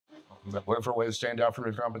Looking for a way to stand out from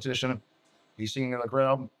your competition? You seeing in the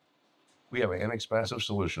crowd? We have an inexpensive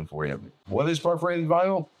solution for you. What is perforated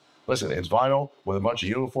vinyl? Listen, it's vinyl with a bunch of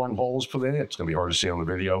uniform holes put in it. It's going to be hard to see on the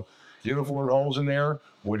video. Uniform holes in there,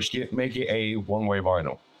 which make it a one-way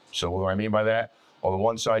vinyl. So what do I mean by that? On the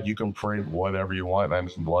one side, you can print whatever you want. I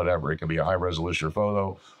mean, whatever. It can be a high-resolution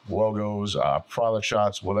photo, logos, product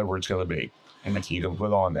shots, whatever it's going to be. And you can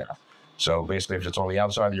put on there. So basically, if it's on the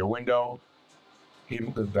outside of your window,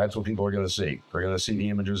 that's what people are going to see. They're going to see the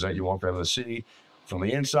images that you want them to see. From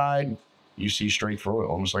the inside, you see straight through it,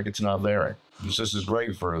 almost like it's not there. This is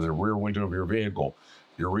great for the rear window of your vehicle,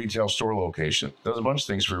 your retail store location. Does a bunch of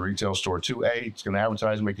things for your retail store too. It's going to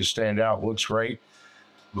advertise, make you stand out, looks great.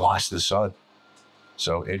 Lost the sun.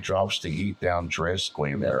 So it drops the heat down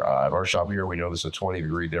drastically in there. At our shop here, we know there's a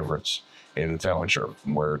 20-degree difference in the temperature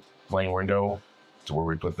from where plain window to where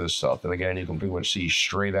we put this stuff. And again, you can pretty much see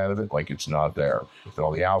straight out of it like it's not there. But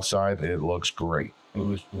on the outside, it looks great.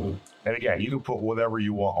 And again, you can put whatever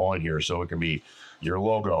you want on here. So it can be your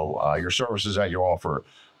logo, your services that you offer,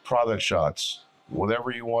 product shots,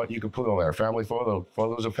 whatever you want, you can put it on there. Family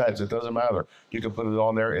photos of pets, it doesn't matter. You can put it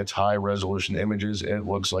on there. It's high resolution images. It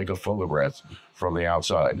looks like a photograph from the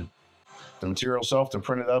outside. The material itself to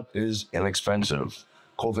print it up is inexpensive.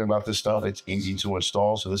 Cool thing about this stuff, it's easy to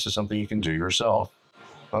install. So this is something you can do yourself.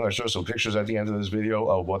 I'm going to show some pictures at the end of this video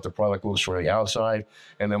of what the product looks from the outside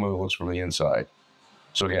and then what it looks from the inside.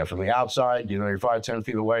 So again, from the outside, you're 5-10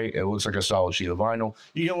 feet away, it looks like a solid sheet of vinyl.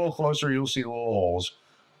 You get a little closer, you'll see the little holes.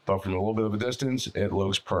 But from a little bit of a distance, it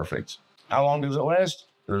looks perfect. How long does it last?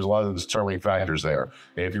 There's a lot of determining factors there.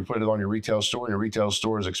 If you put it on your retail store and your retail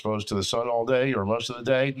store is exposed to the sun all day or most of the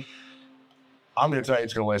day, I'm going to tell you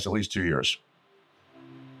it's going to last at least 2 years,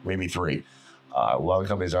 maybe 3. A lot of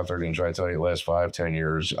companies out there are going to try to tell you it lasts 5-10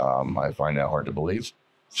 years. I find that hard to believe.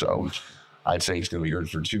 So I'd say it's going to be good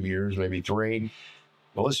for 2 years, maybe 3.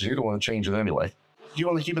 But listen, you're going to want to change it anyway. Do you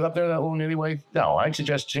want to keep it up there that long anyway? No, I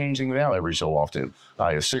suggest changing it out every so often.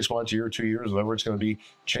 6 months, a year, 2 years, whatever it's going to be,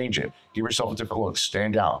 change it. Give yourself a different look.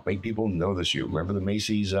 Stand out. Make people notice you. Remember the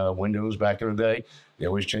Macy's windows back in the day? They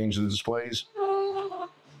always change the displays.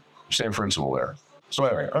 Same principle there. So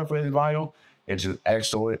anyway, perforated vinyl, it's an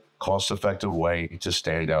excellent, cost-effective way to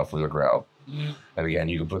stand out from the crowd. And again,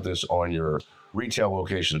 you can put this on your retail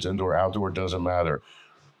locations, indoor, outdoor, doesn't matter.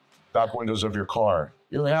 Back windows of your car,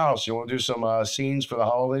 your house. You want to do some scenes for the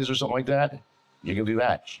holidays or something like that? You can do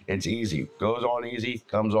that. It's easy. Goes on easy,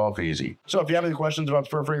 comes off easy. So if you have any questions about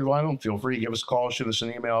perforated vinyl, feel free to give us a call, shoot us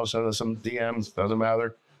an email, send us some DMs. Doesn't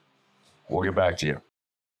matter. We'll get back to you.